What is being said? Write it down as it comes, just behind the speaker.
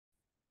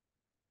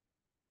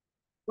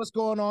What's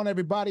going on,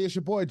 everybody? It's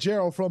your boy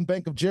Gerald from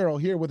Bank of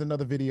Gerald here with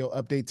another video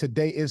update.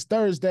 Today is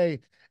Thursday,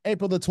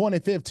 April the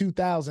 25th,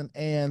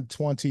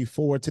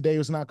 2024. Today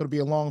is not going to be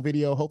a long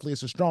video. Hopefully,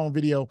 it's a strong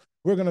video.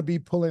 We're going to be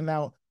pulling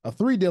out a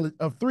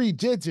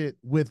three-digit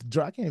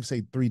withdrawal. I can't even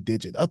say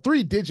three-digit. A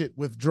three-digit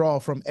withdrawal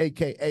from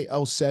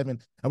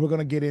AKA07, and we're going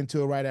to get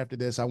into it right after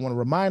this. I want to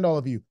remind all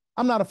of you,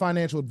 I'm not a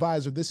financial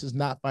advisor. This is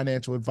not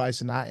financial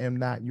advice, and I am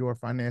not your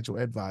financial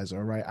advisor,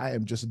 all right? I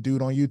am just a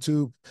dude on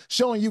YouTube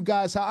showing you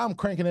guys how I'm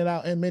cranking it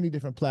out in many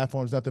different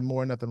platforms, nothing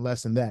more, nothing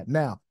less than that.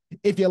 Now,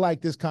 if you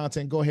like this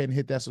content, go ahead and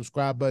hit that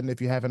subscribe button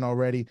if you haven't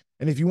already.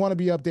 And if you want to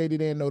be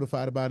updated and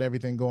notified about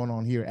everything going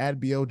on here at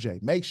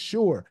BOJ, make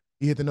sure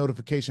you hit the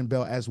notification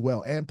bell as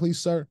well. And please,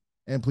 sir,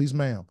 and please,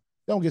 ma'am,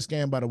 don't get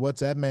scammed by the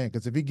WhatsApp man,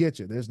 because if he gets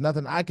you, there's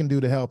nothing I can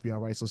do to help you, all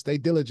right? So stay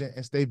diligent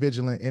and stay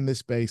vigilant in this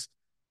space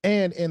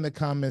and in the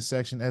comment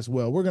section as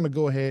well. We're going to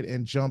go ahead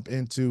and jump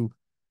into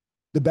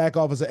the back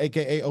office of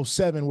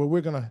AKA07, where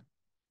we're going to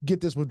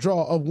get this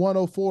withdrawal of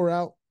 104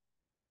 out.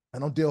 I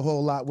don't deal a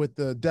whole lot with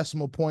the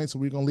decimal points, so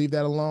we're going to leave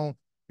that alone.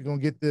 We're going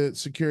to get the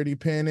security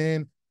pin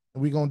in,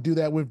 and we're going to do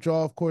that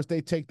withdrawal. Of course,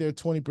 they take their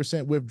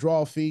 20%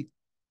 withdrawal fee,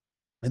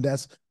 and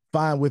that's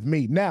fine with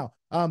me. Now,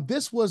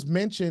 this was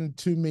mentioned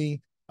to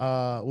me,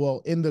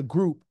 well, in the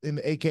group, in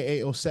the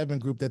AKA07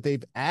 group, that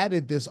they've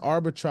added this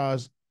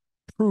arbitrage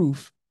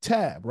proof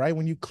tab, right?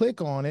 When you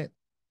click on it,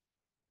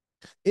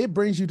 it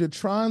brings you to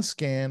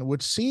TronScan,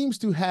 which seems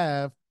to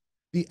have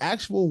the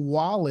actual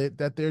wallet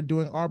that they're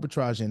doing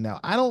arbitrage in. Now,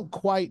 I don't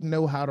quite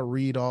know how to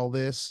read all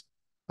this,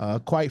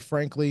 quite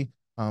frankly.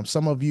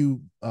 Some of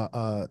you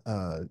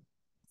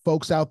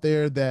folks out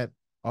there that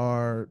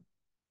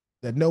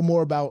know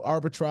more about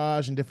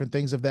arbitrage and different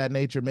things of that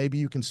nature, maybe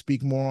you can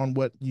speak more on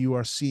what you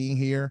are seeing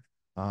here.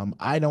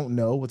 I don't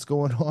know what's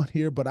going on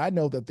here, but I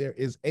know that there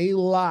is a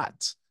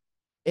lot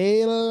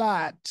in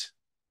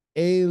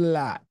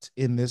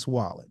this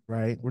wallet,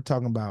 right? We're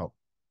talking about,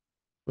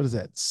 what is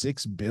that,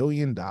 $6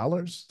 billion?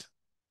 It's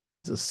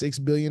a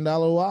 $6 billion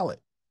wallet.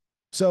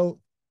 So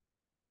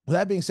with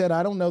that being said,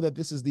 I don't know that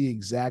this is the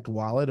exact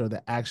wallet or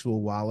the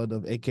actual wallet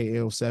of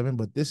AKA07,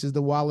 but this is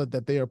the wallet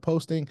that they are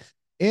posting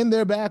in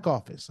their back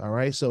office, all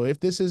right? So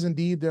if this is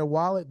indeed their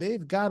wallet,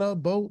 they've got a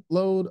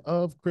boatload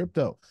of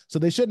crypto. So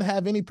they shouldn't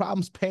have any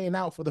problems paying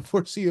out for the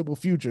foreseeable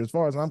future, as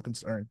far as I'm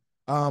concerned.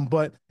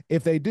 But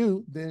if they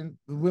do, then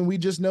when we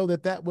just know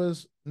that that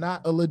was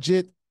not a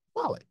legit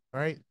wallet,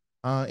 right?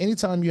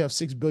 Anytime you have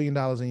 $6 billion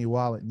in your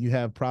wallet and you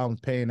have problems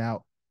paying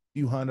out a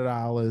few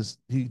 $100,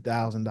 few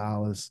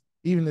 $1,000,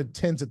 even the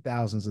tens of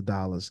thousands of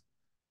dollars,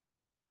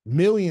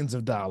 millions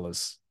of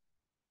dollars,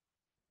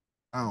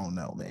 I don't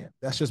know, man.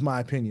 That's just my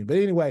opinion. But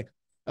anyway,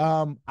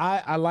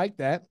 I like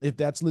that. If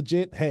that's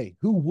legit, hey,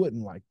 who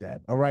wouldn't like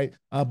that? All right.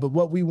 But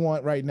what we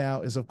want right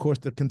now is, of course,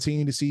 to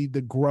continue to see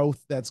the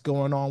growth that's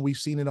going on. We've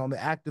seen it on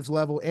the active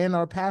level and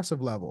our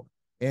passive level,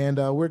 and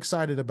we're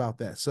excited about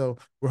that. So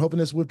we're hoping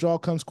this withdrawal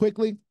comes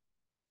quickly,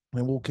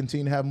 and we'll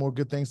continue to have more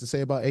good things to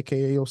say about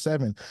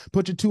AKA07.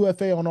 Put your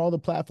 2FA on all the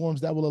platforms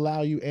that will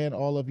allow you and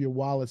all of your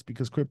wallets,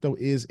 because crypto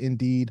is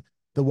indeed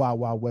the Wild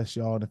Wild West,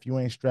 y'all. And if you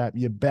ain't strapped,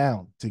 you're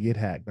bound to get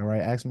hacked. All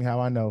right. Ask me how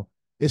I know.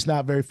 It's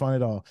not very fun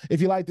at all.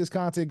 If you like this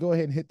content, go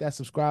ahead and hit that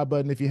subscribe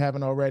button if you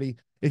haven't already.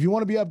 If you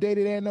want to be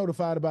updated and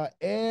notified about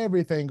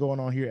everything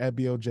going on here at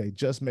BOJ,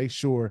 just make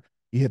sure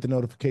you hit the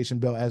notification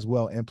bell as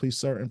well. And please,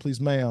 sir, and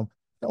please, ma'am,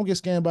 don't get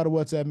scammed by the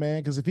WhatsApp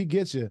man, because if he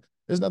gets you,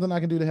 there's nothing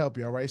I can do to help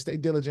you. All right. Stay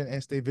diligent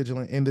and stay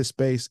vigilant in this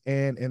space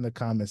and in the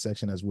comment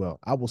section as well.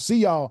 I will see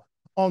y'all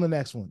on the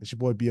next one. It's your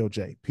boy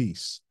BOJ.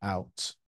 Peace out.